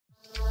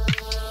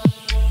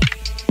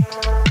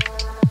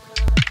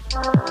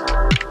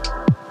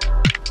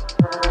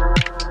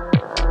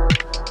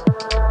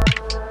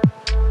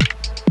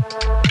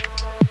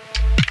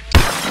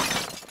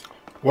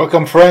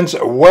Welcome friends,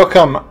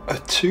 welcome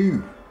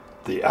to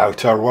the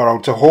outer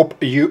world. I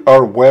hope you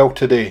are well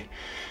today.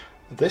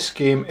 This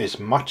game is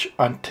much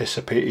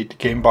anticipated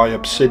game by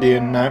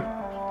Obsidian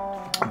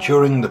now.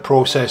 During the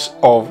process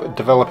of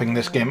developing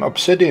this game,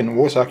 Obsidian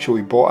was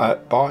actually bought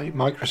out by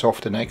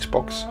Microsoft and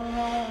Xbox,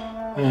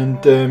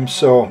 and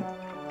so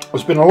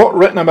there's been a lot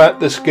written about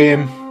this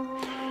game.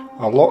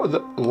 A lot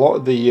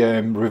of the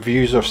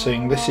reviews are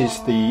saying this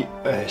is the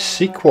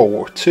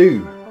sequel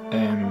to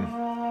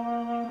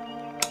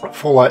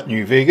Fallout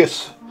New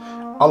Vegas.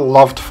 I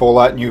loved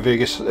Fallout New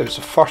Vegas. It was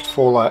the first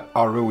Fallout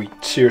I really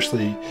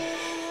seriously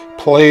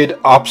played.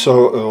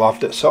 Absolutely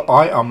loved it. So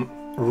I am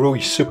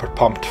really super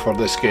pumped for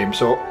this game.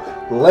 So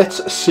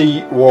let's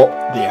see what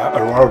the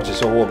Outer Worlds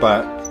is all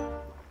about.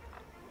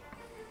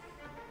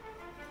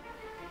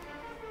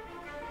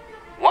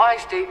 Why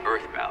stay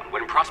earthbound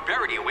when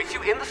prosperity awaits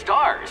you in the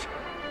stars?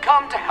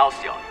 Come to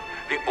Halcyon,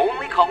 the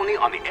only colony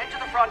on the edge of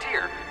the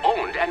frontier,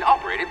 owned and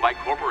operated by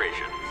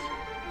corporations.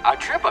 A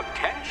trip of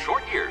 10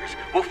 short years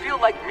will feel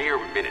like mere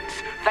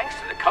minutes, thanks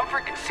to the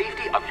comfort and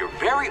safety of your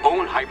very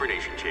own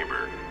hibernation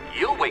chamber.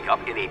 You'll wake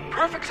up in a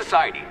perfect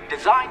society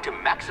designed to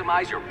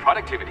maximize your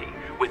productivity,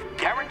 with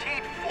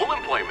guaranteed full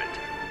employment.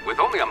 With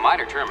only a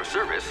minor term of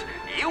service,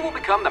 you will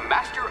become the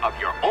master of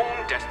your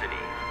own destiny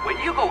when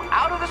you go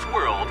out of this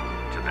world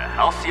to the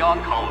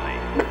Halcyon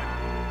colony.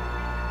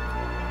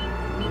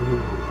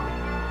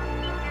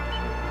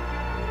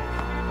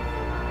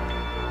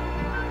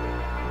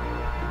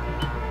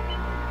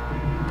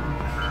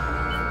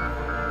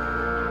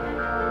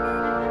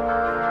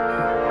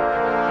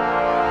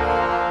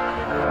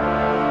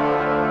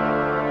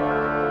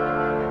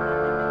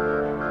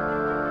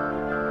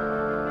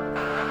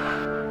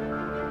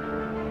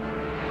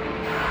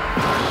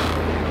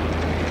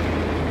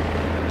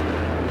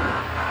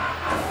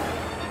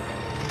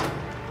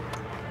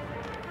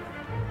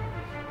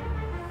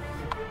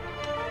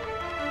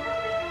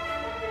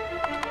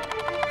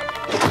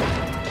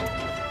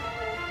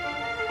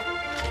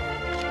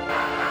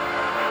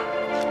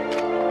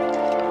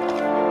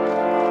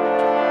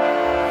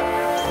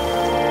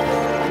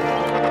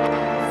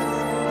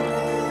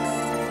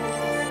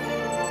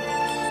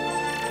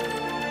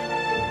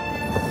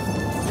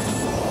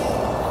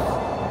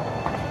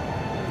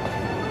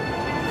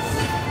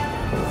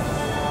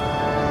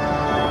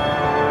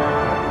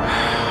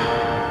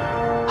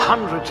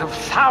 Hundreds of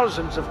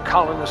thousands of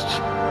colonists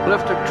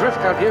left adrift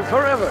out here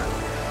forever,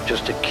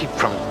 just to keep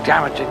from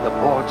damaging the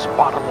board's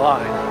bottom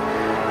line.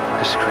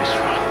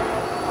 Disgraceful.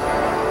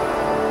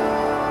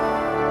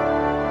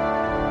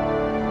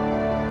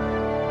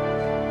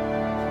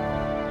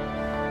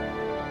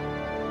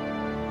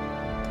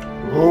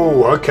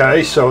 Oh,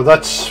 okay, so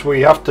that's,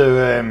 we have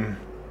to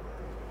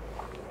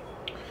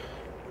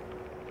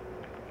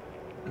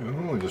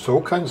oh, there's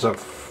all kinds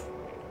of.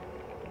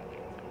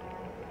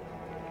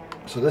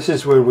 So this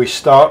is where we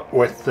start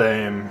with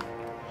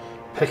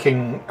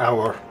picking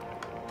our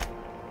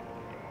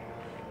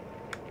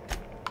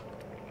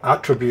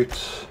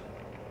attributes.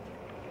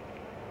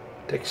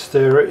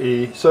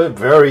 Dexterity. So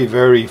very,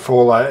 very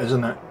Fallout,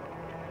 isn't it?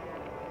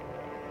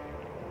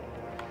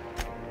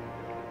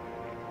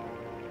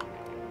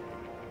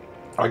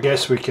 I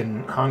guess we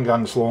can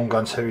handguns, long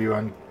guns, heavy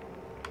one.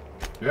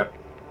 Yep.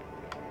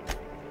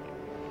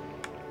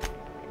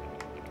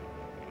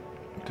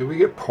 Do we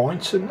get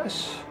points in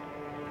this?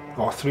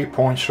 Oh, 3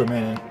 points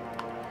remaining.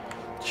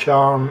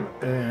 Charm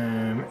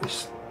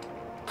is,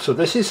 so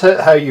this is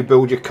how you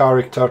build your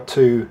character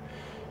to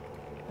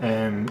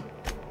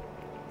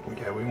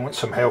yeah, we want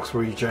some health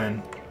regen.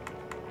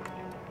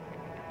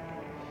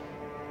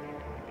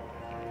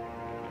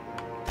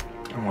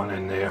 One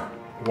in there.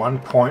 1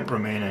 point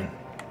remaining.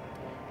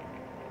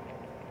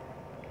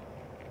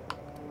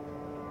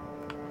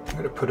 I'm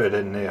going to put it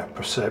in there.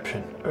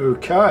 Perception.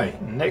 Okay,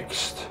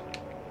 next.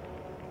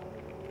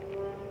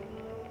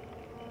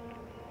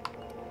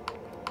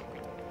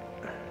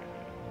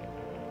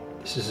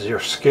 This is your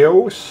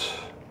skills.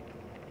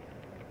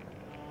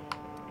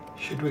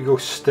 Should we go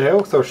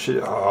stealth or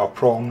should? Oh,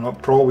 probably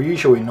not. Probably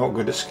usually not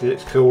good at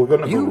stealth. So we're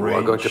going to go range. You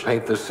are going to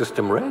paint this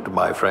system red,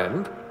 my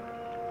friend.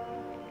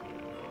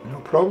 No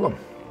problem.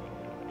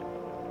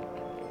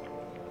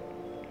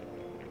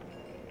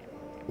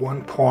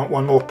 1 point.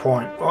 One more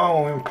point.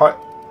 Oh,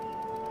 impact.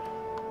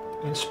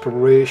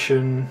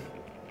 Inspiration.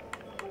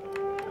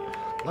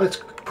 Let's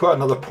put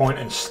another point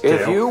in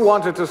stealth. If you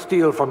wanted to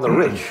steal from the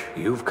rich,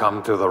 you've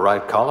come to the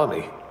right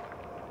colony.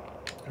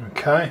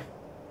 Okay.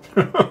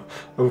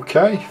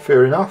 Okay,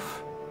 fair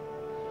enough.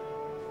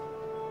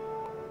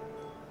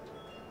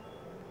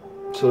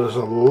 So there's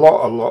a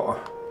lot of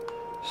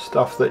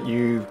stuff that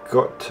you've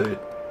got to.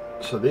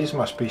 So these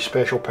must be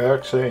special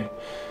perks, eh?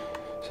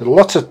 So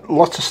lots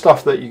of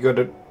stuff that you got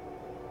to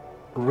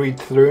read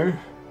through.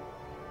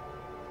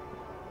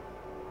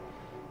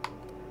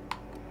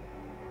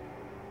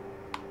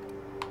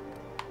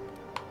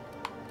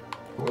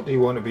 What do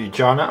you want to be?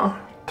 Janitor?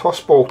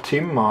 Tossball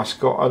team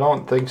mascot? I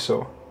don't think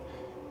so.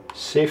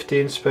 Safety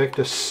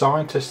inspector,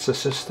 scientist's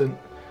assistant,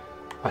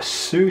 a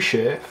sous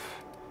chef,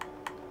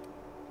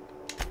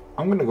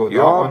 I'm going to go with that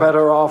You're one.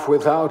 better off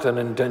without an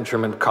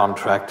indenturement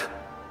contract.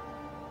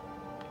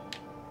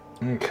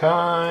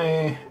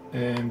 Okay.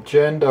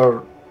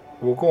 Gender,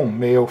 we'll go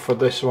male for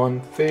this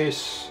one.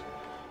 Face,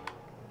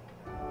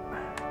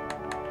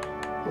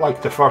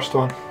 like the first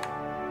one.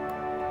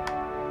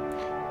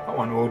 That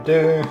one will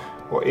do.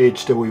 What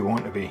age do we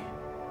want to be?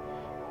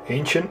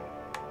 Ancient.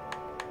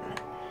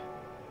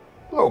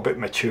 A little bit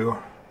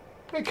mature.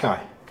 Okay.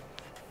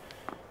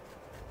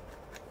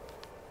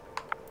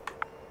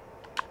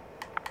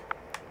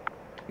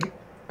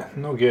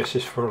 No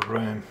guesses for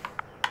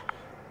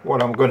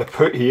what I'm going to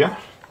put here.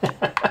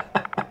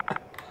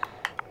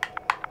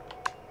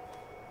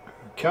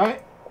 Okay.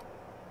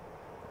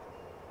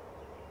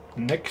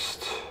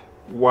 Next.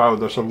 Wow,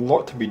 there's a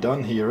lot to be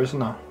done here, isn't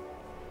there?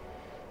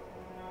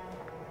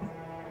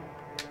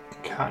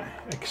 Okay,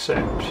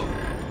 accept.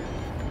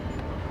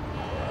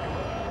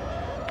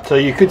 So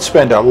you could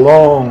spend a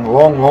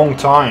long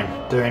time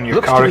doing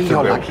your character build. Looks to be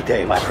your lucky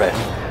day, my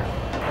friend.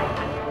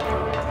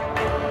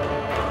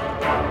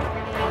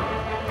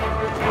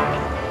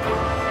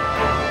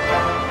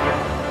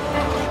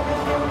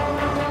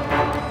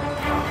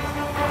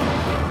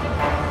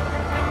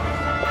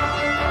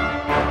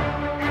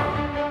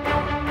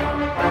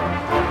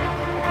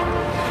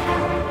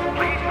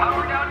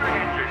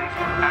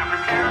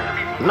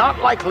 Not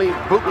likely,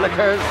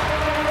 bootlickers.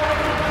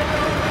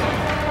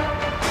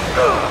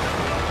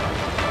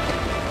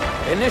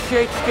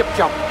 Initiate skip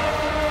jump.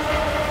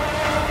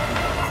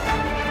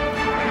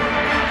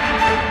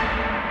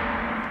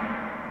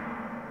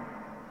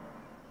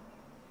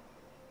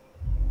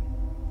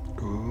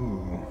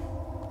 Ooh.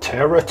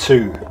 Terra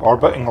 2,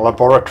 orbiting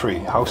laboratory,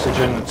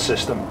 Halcyon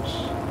systems.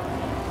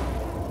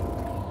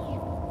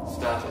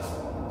 Status,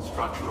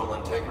 structural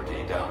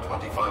integrity down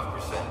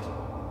 25%.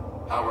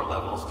 Power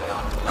levels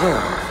down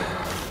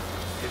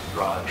 10%. His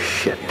drive is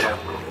Shit.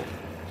 inoperable.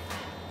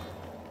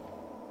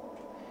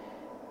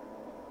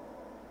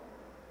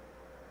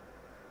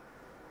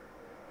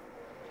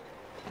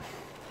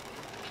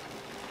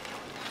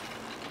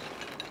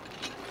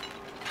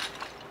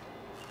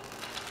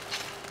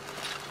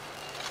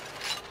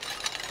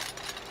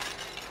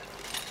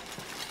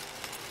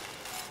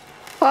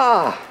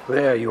 Ah,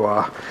 there you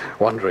are.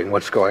 Wondering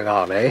what's going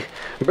on, eh?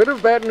 A bit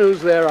of bad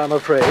news there, I'm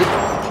afraid.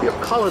 Your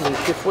colony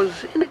ship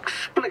was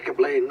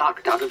inexplicably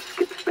knocked out of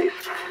skip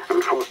space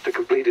and forced to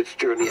complete its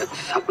journey at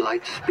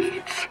sublight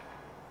speeds.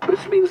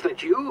 This means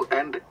that you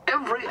and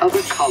every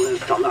other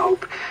colonist on the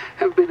Hope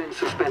have been in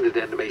suspended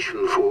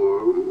animation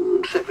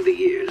for 70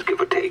 years,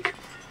 give or take.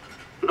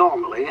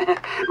 Normally,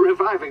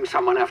 reviving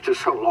someone after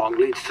so long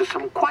leads to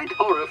some quite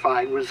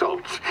horrifying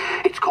results.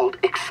 It's called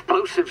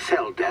explosive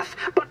cell death,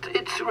 but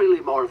it's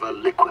really more of a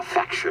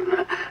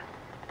liquefaction.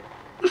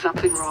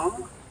 Something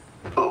wrong?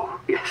 Oh,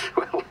 yes,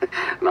 well,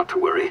 not to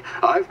worry.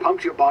 I've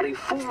pumped your body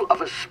full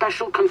of a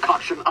special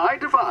concoction I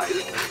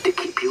devised to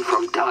keep you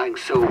from dying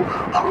so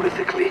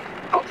horrifically.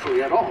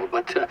 Hopefully at all,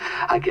 but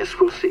I guess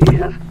we'll see,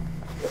 yes?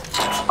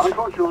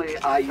 Unfortunately,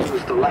 I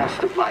used the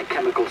last of my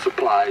chemical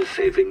supplies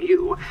saving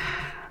you.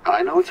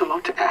 I know it's a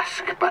lot to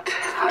ask, but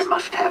I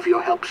must have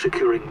your help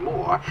securing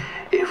more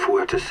if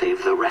we're to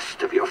save the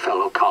rest of your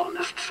fellow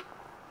colonists.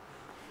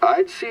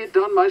 I'd see it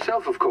done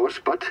myself, of course,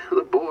 but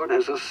the board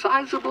has a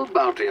sizable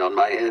bounty on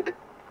my head.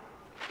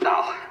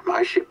 Now,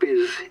 my ship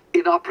is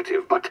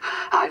inoperative, but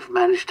I've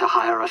managed to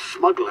hire a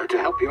smuggler to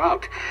help you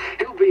out.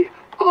 He'll be...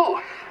 Oh,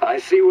 I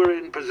see we're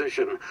in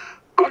position.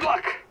 Good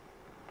luck!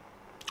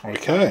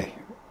 Okay,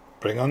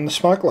 bring on the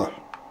smuggler.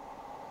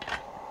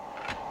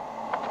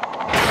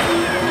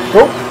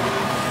 Oh!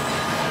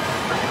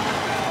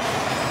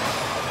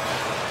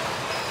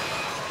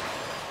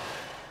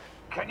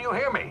 Can you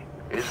hear me?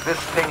 Is this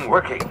thing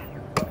working?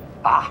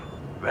 Ah,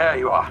 there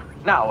you are.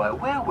 Now,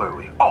 where were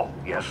we? Oh,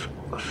 yes,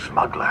 the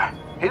smuggler.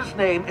 His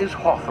name is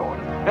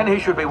Hawthorne, and he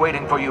should be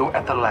waiting for you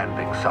at the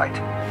landing site.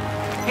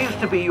 He's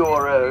to be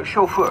your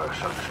chauffeur,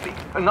 so to speak.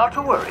 Not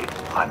to worry.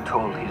 I'm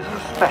told he's a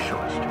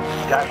specialist.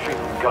 Dashing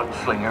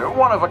gunslinger,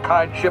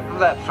 one-of-a-kind ship,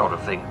 that sort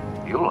of thing.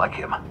 You'll like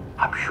him,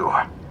 I'm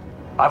sure.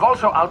 I've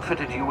also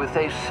outfitted you with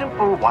a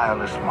simple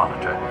wireless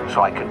monitor,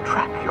 so I can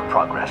track your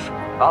progress.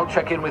 I'll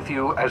check in with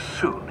you as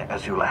soon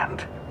as you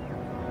land.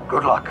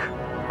 Good luck.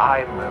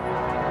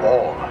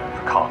 All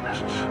the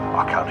colonists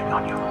are counting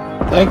on you.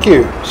 Thank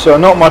you. So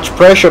not much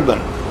pressure then.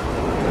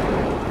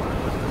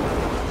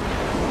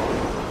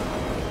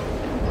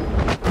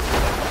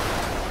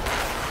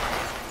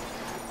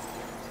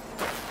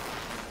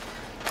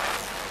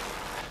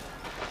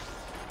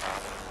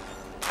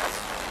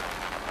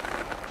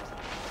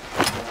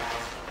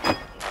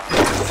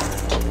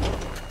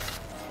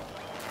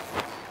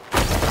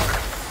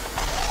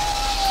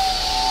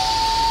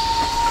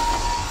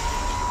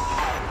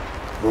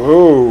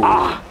 Whoa.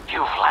 Ah,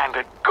 you've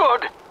landed.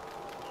 Good.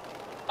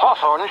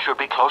 Hawthorne should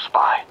be close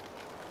by.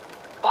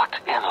 What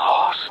in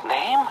law's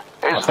name?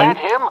 Is that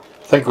him? I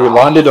think we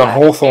landed on That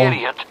Hawthorne.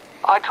 Idiot.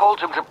 I told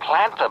him to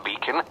plant the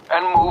beacon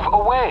and move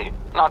away,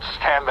 not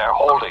stand there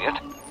holding it.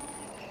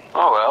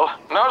 Oh well,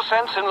 no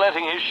sense in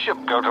letting his ship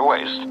go to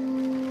waste.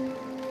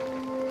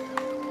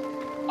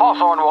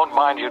 Hawthorne won't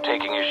mind you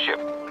taking his ship.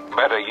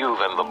 Better you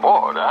than the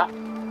board, huh?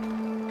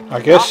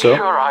 I guess so. Not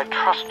sure I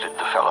trusted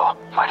the fellow.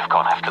 Might have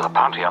gone after the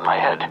bounty on my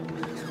head.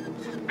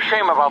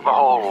 Shame about the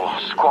whole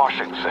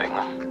squashing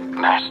thing.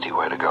 Nasty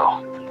way to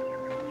go.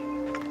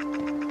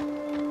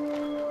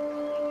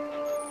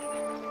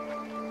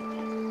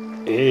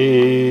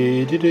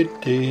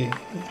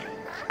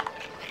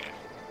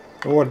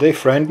 Oh, are they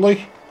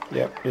friendly?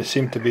 Yep, they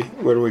seem to be.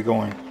 Where are we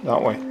going?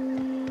 That way.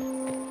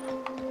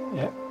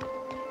 Yep.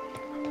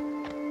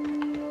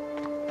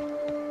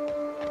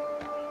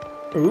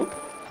 Ooh,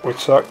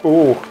 what's that?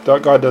 Oh,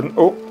 that guy didn't.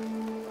 Oh,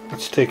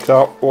 let's take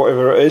that,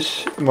 whatever it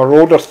is.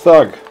 Marauder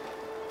thug.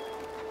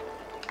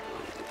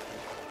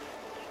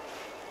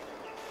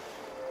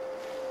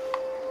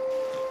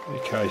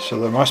 Okay, so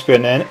there must be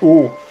an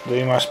oh,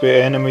 they must be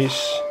enemies.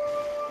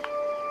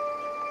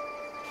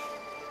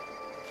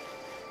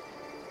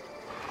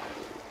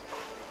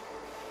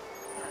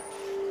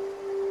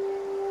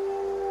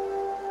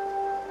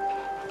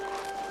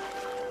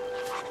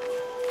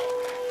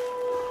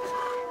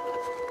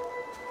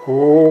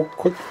 Oh,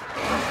 quick.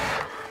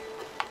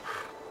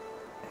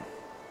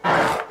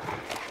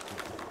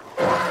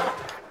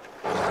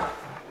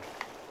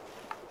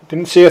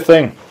 Didn't see a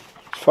thing.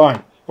 It's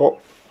fine. Oh.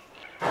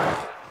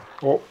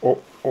 Oh,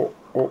 oh, oh,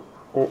 oh,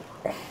 oh.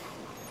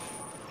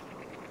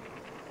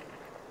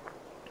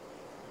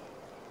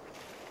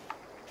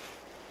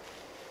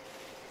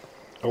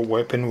 A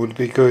weapon would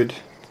be good.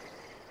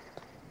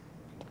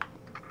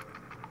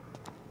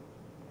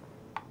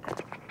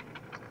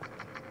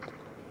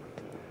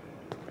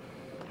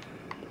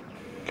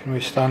 Can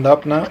we stand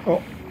up now?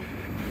 Oh.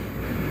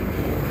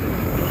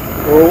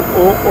 Oh,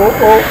 oh, oh,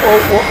 oh,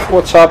 oh, oh,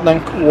 what's happening?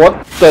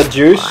 What the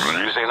juice?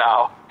 Easy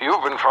now.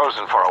 You've been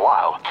frozen for a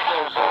while.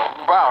 There's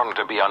bound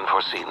to be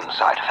unforeseen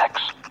side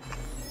effects.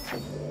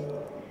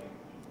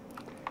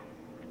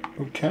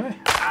 Okay.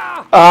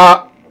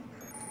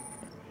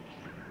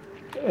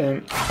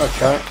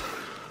 Okay.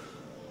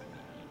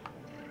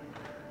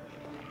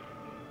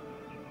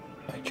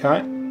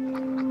 Okay.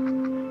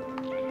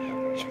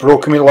 It's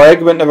broken my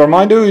leg, but never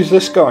mind. Who is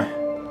this guy?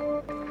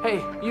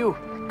 Hey, you,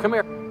 come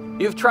here.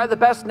 You've tried the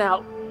best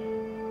now.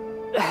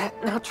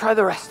 Now try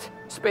the rest.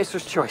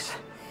 Spacer's choice.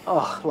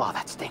 Oh, law,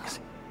 that stings.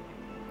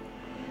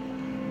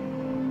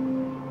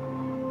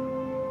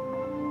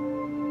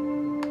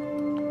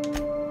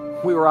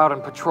 We were out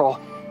on patrol.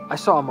 I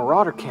saw a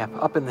marauder camp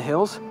up in the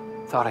hills.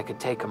 Thought I could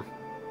take him.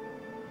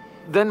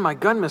 Then my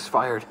gun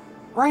misfired.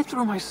 Right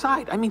through my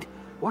side. I mean,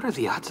 what are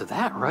the odds of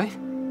that, right?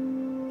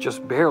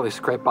 Just barely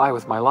scraped by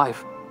with my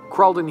life.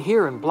 Crawled in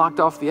here and blocked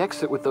off the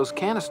exit with those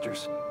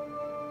canisters.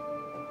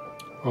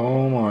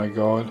 Oh my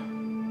god.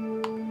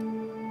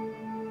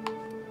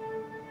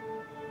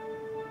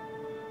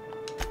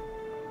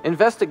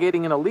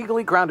 Investigating an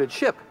illegally grounded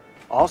ship.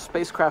 All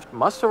spacecraft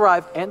must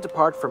arrive and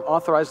depart from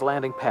authorized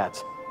landing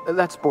pads.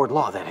 That's board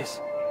law, that is.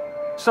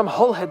 Some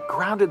hull had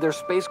grounded their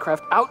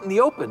spacecraft out in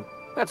the open.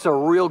 That's a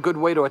real good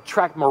way to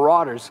attract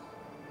marauders.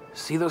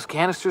 See those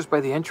canisters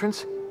by the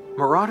entrance?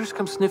 Marauders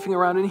come sniffing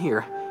around in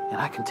here, and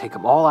I can take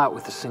them all out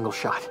with a single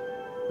shot.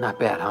 Not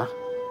bad, huh?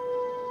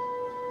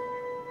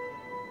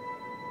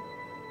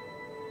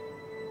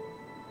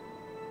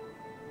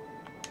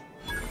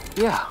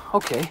 Yeah,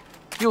 okay.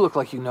 You look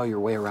like you know your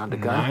way around a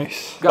gun.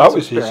 Nice. Got That some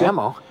was spare easy.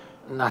 ammo,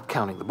 not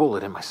counting the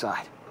bullet in my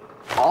side.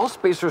 All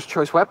Spacer's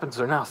Choice weapons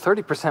are now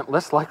 30%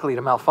 less likely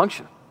to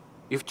malfunction.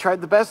 You've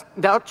tried the best,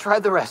 now try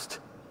the rest.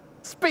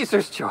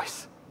 Spacer's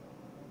Choice.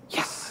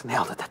 Yes,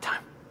 nailed it that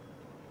time.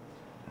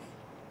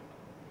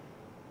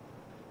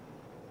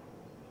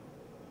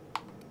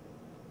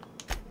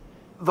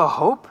 The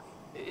Hope?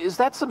 Is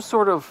that some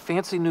sort of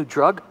fancy new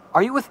drug?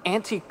 Are you with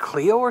Auntie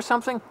Cleo or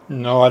something?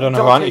 No, I don't know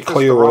who Don't Auntie take this the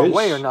Cleo wrong is.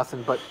 way or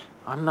nothing, but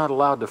I'm not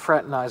allowed to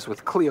fraternize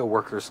with Cleo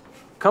workers.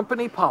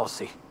 Company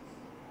policy.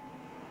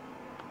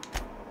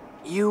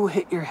 You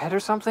hit your head or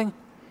something?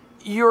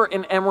 You're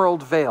in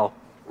Emerald Vale.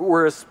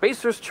 We're a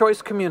Spacer's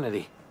Choice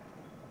community.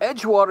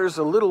 Edgewater's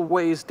a little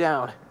ways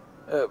down.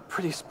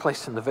 Prettiest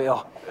place in the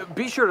Vale.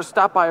 Be sure to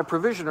stop by a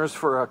provisioner's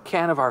for a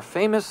can of our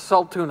famous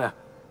salt tuna.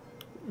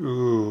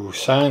 Ooh,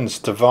 sounds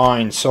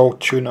divine. Salt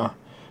tuna.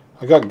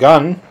 I got a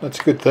gun. That's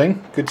a good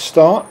thing. Good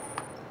start.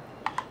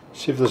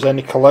 See if there's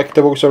any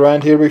collectibles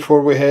around here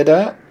before we head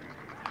out.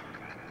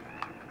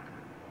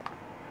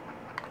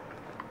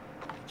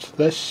 What's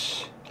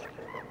this?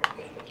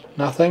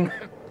 Nothing?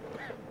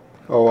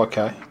 Oh,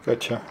 okay.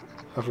 Gotcha.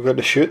 Have we got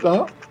to shoot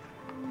that?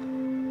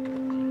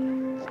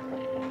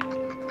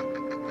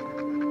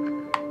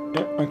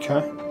 Yep,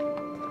 okay.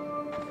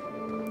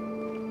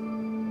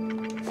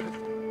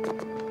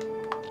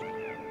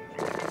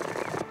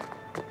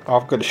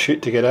 I've got to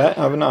shoot to get out,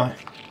 haven't I?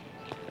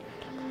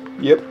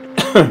 Yep.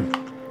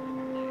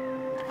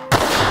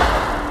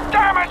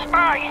 Damn it,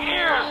 my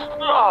ears!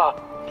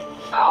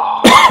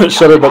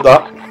 Sorry about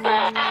that.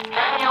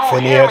 Can you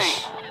Phineas.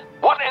 hear me?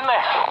 What in the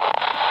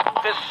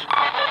hell? This...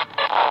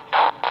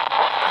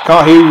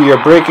 Can't hear you,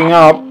 you're breaking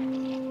up.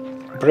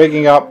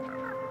 Breaking up.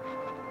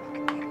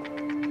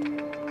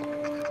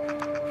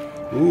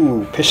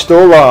 Ooh,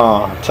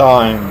 pistola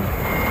time.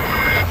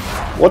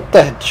 What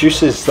the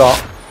juice is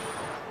that?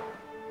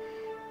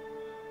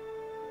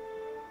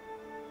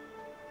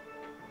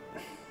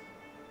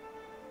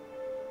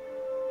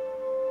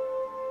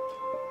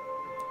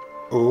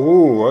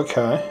 Ooh,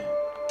 okay.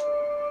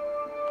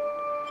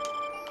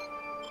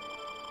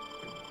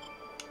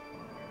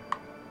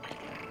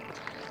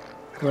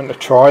 You want to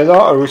try that?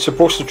 Are we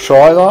supposed to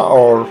try that,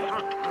 or?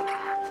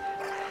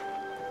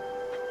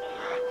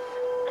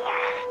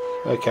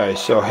 Okay,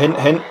 so hint,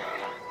 hint.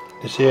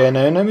 Is he an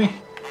enemy?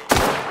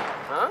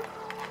 Huh?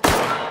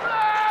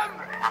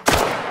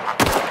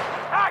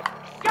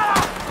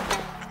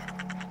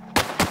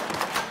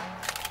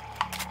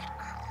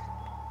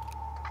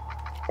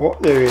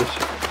 What, there he is.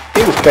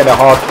 He was kind of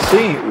hard to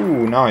see.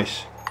 Ooh,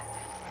 nice.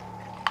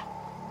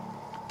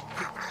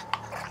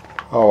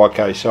 Oh,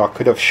 okay, so I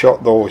could have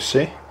shot those,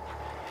 see?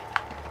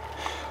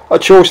 I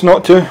chose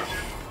not to.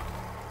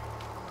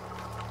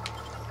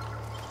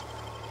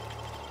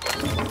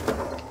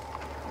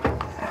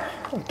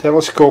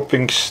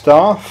 Telescoping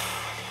staff.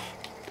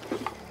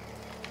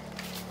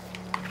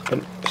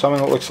 And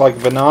something that looks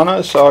like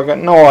bananas, so I got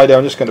no idea,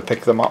 I'm just going to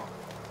pick them up.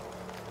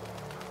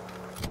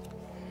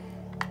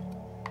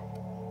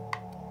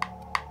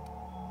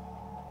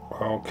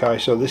 Okay,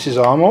 so this is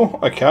ammo.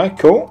 Okay,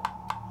 cool.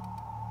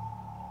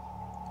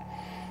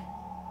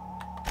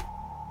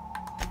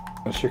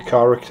 That's your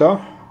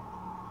character.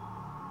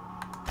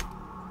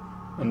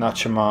 And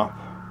that's your map.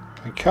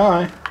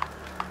 Okay.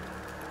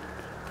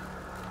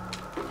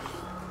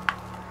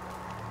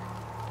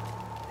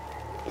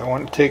 I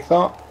want to take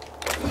that.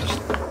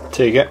 Just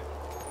take it.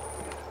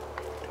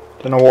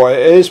 Don't know what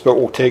it is, but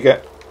we'll take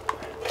it.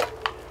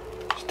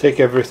 Just take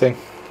everything.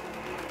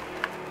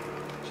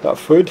 Is that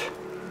food?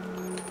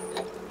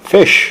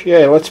 Fish.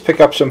 Yeah, let's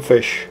pick up some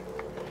fish.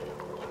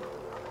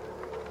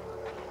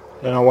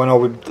 Then I went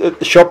over at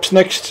the shops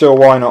next, so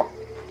why not?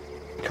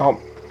 Can't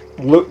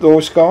loot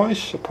those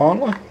guys,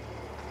 apparently.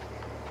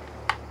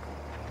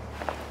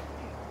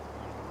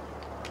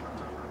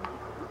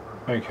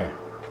 Okay.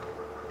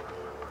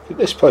 Look at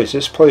this place.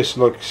 This place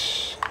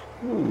looks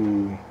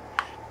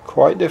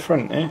quite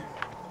different, eh?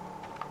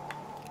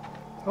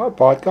 Oh,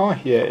 bad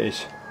guy? Yeah, it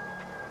is.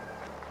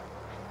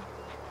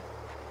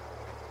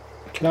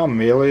 Can I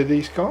melee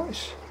these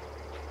guys?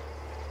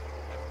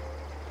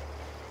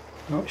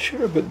 Not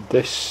sure about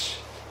this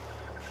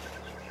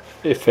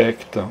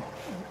effect though.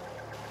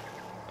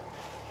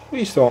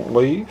 Please don't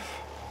leave.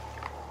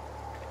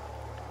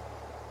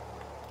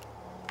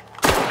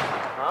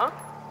 Huh?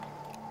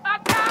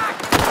 Attack!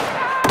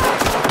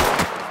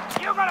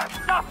 You're gonna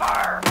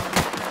suffer!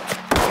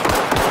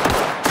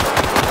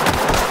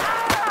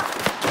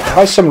 It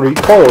has some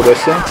recoil,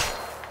 this thing.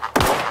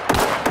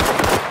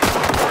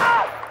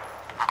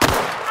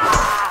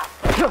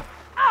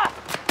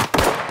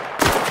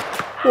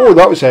 Oh,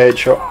 that was a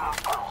headshot.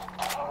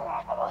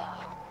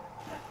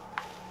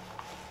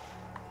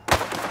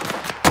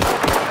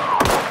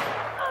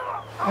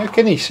 How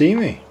can he see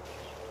me?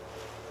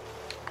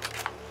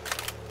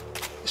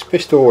 This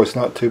pistol is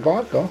not too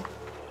bad though.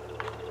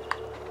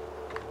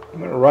 I'm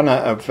going to run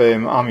out of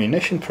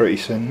ammunition pretty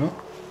soon though.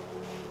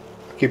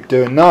 Keep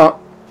doing that.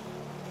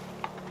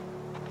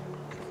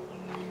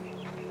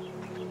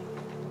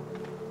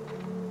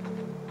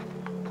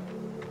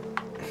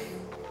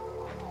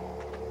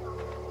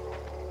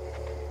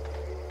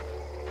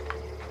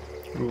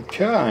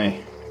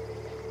 Okay.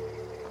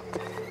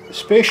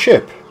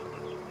 Spaceship.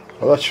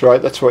 Well, that's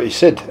right, that's what he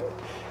said.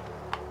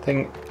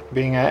 Thing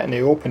being out in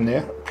the open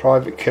there.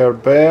 Private Care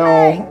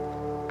Bell.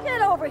 Hey,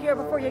 get over here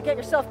before you get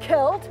yourself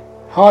killed.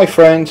 Hi,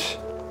 friends.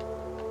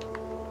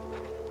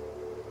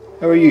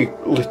 How are you,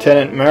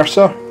 Lieutenant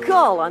Mercer?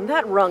 Gall on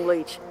that rung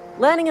leech.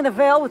 Landing in the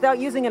Vale without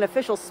using an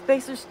official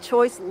Spacer's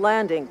Choice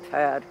landing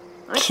pad.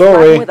 I'd slap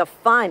Sorry. him with a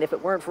fine if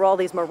it weren't for all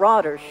these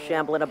marauders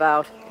shambling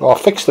about. Well, I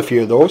fixed a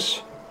few of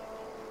those.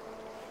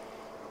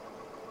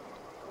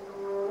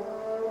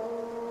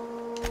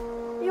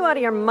 You out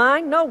of your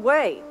mind? No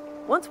way.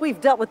 Once we've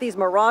dealt with these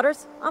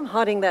marauders, I'm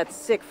hunting that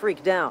sick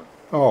freak down.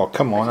 Oh,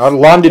 come on. I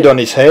landed on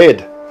his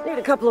head. Need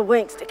a couple of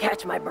winks to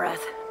catch my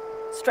breath.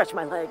 Stretch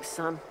my legs,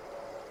 son.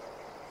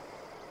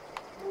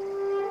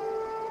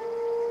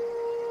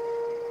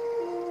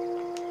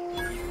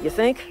 You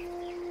think?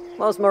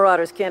 Most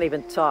marauders can't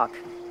even talk.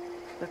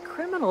 But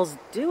criminals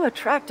do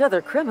attract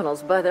other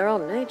criminals by their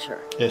own nature.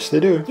 Yes, they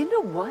do. You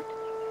know what?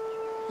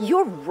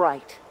 You're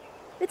right.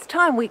 It's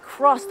time we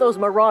cross those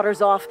marauders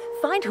off,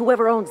 find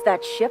whoever owns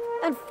that ship,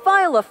 and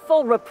file a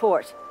full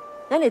report.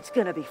 Then it's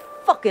gonna be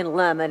fucking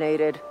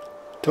laminated.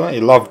 Don't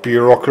you love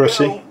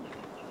bureaucracy?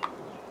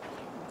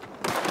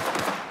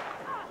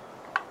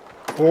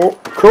 Oh,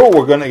 cool.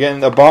 We're going to get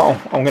into battle.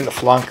 I'm going to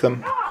flank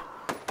them.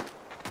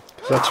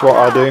 'Cause that's what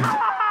I do.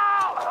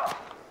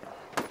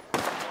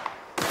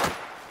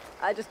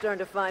 I just earned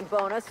a fine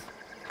bonus.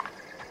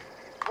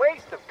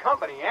 Waste of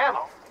company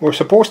ammo. We're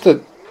supposed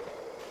to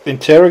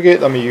interrogate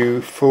them,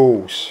 you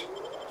fools.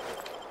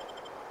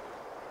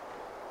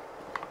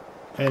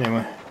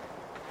 Anyway.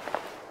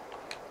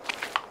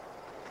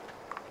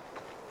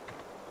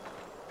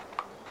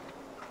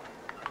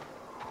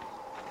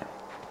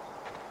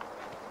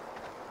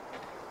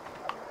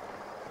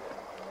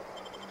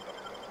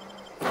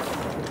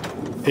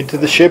 Into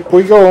the ship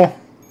we go.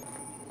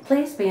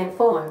 Please be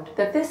informed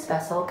that this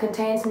vessel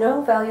contains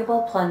no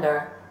valuable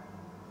plunder.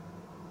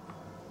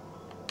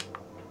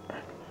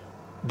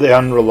 The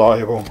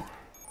unreliable.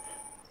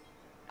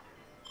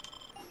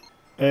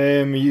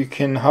 You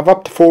can have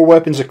up to 4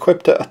 weapons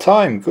equipped at a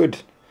time.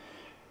 Good.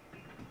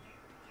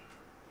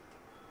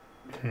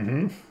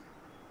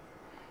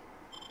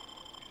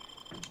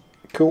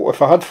 Cool.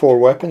 If I had 4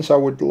 weapons, I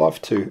would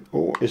love to.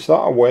 Oh, is that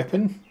a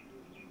weapon?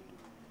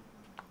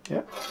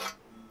 Yep.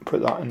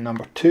 Put that in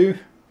number 2.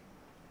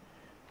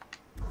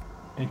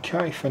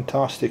 Okay,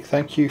 fantastic.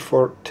 Thank you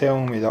for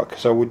telling me that,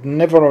 because I would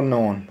never have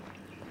known.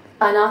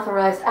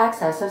 Unauthorized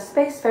access of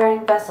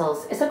spacefaring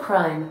vessels is a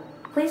crime.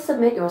 Please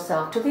submit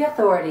yourself to the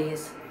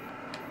authorities.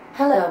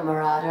 Hello,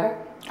 Marauder.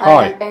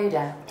 Hi. I am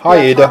Ada, Hi,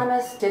 the Ada.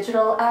 autonomous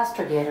digital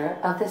astrogator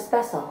of this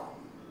vessel.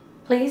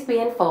 Please be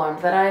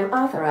informed that I am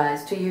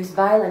authorized to use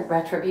violent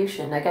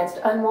retribution against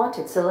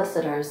unwanted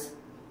solicitors.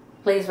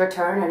 Please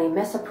return any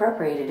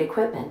misappropriated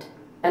equipment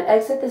and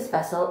exit this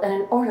vessel in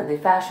an orderly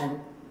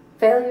fashion.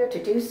 Failure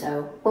to do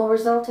so will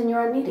result in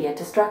your immediate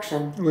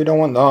destruction. We don't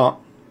want that.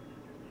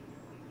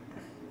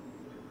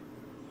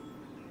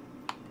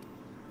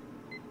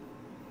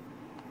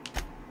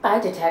 I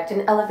detect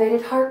an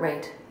elevated heart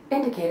rate,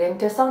 indicating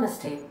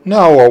dishonesty.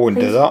 No, I wouldn't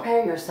Please do that.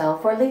 prepare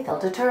yourself for lethal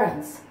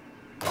deterrence.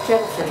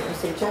 Jettison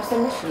procedures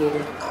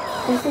initiated.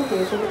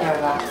 Disengaging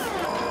airlocks.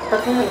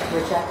 Preparing to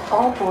reject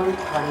all boarded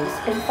parties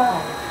in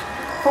 5,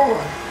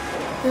 4,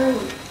 3,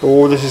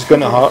 Oh, this is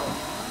gonna hurt.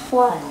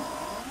 1.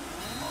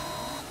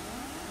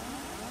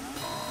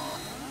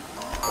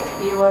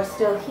 You are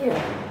still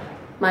here.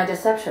 My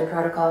deception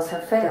protocols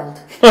have failed.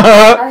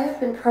 I have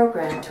been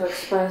programmed to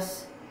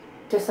express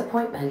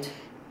disappointment.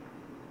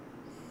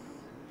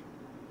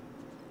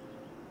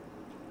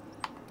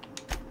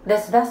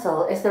 This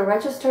vessel is the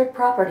registered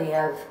property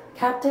of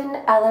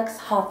Captain Alex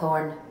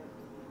Hawthorne.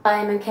 I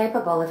am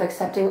incapable of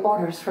accepting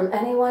orders from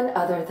anyone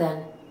other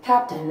than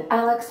Captain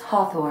Alex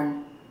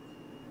Hawthorne.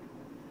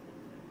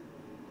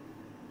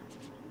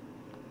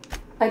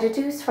 I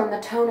deduce from the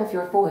tone of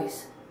your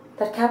voice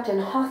that Captain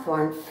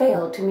Hawthorne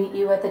failed to meet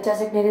you at the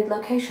designated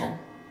location.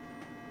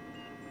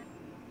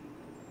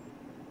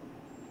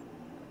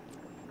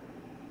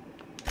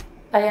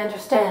 I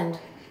understand.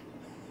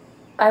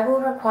 I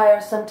will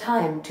require some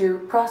time to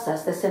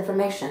process this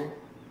information.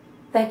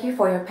 Thank you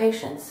for your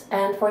patience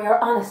and for your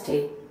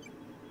honesty.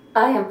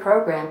 I am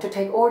programmed to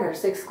take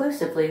orders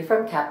exclusively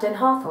from Captain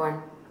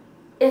Hawthorne.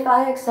 If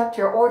I accept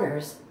your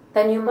orders,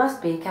 then you must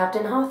be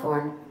Captain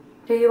Hawthorne.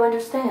 Do you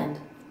understand?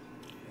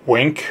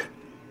 Wink.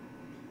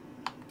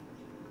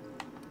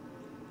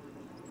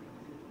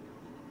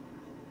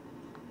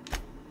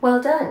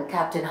 Well done,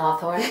 Captain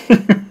Hawthorne.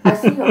 I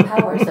see your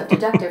powers of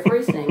deductive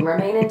reasoning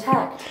remain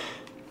intact.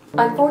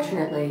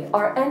 Unfortunately,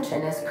 our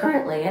engine is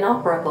currently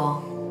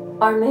inoperable.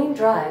 Our main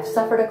drive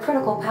suffered a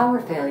critical power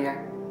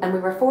failure, and we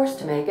were forced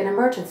to make an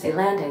emergency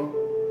landing.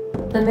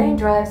 The main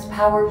drive's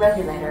power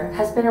regulator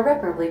has been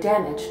irreparably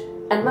damaged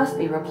and must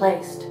be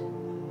replaced.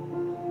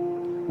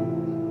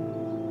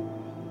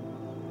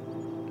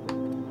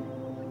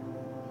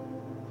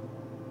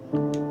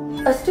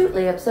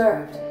 Astutely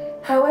observed.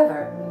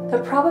 However, the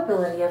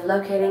probability of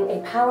locating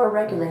a power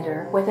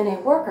regulator within a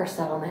worker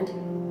settlement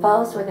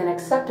falls within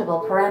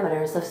acceptable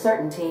parameters of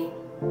certainty.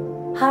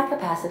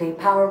 High-capacity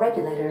power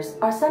regulators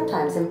are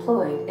sometimes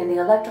employed in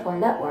the electrical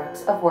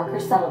networks of worker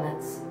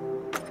settlements.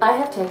 I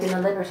have taken the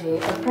liberty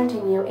of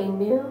printing you a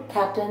new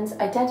Captain's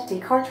Identity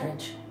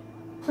cartridge.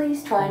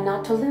 Please try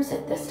not to lose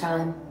it this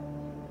time.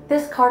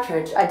 This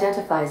cartridge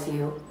identifies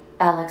you,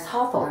 Alex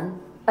Hawthorne,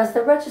 as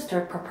the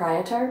registered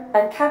proprietor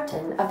and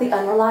captain of the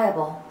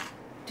Unreliable.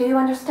 Do you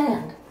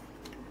understand?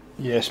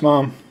 Yes,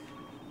 ma'am.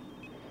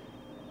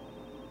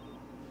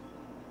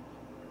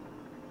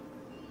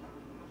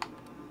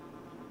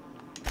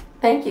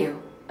 Thank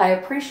you. I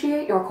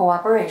appreciate your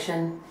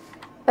cooperation.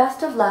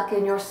 Best of luck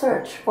in your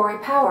search for a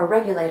power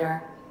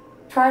regulator.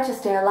 Try to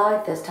stay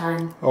alive this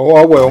time. Oh,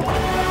 I will.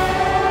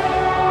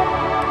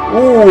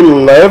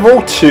 Ooh,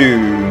 level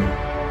 2.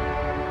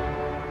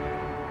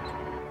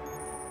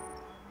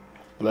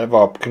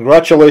 Level up.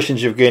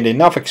 Congratulations, you've gained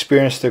enough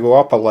experience to go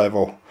up a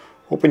level.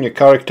 Open your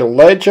character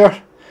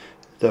ledger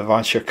to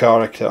advance your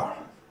character.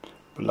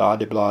 Blah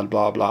de blah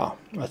blah blah.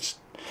 That's.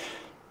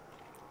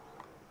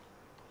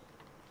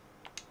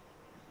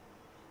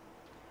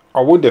 I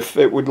would if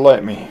it would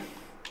let me.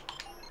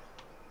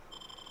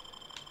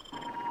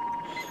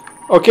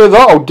 Okay,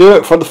 that'll do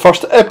it for the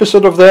first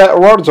episode of the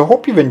Outer Worlds. I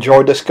hope you've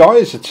enjoyed this,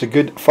 guys. It's a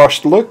good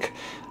first look.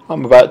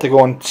 I'm about to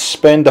go and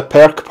spend a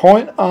perk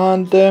point,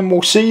 and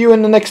we'll see you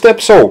in the next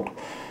episode.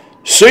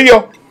 See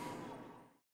ya!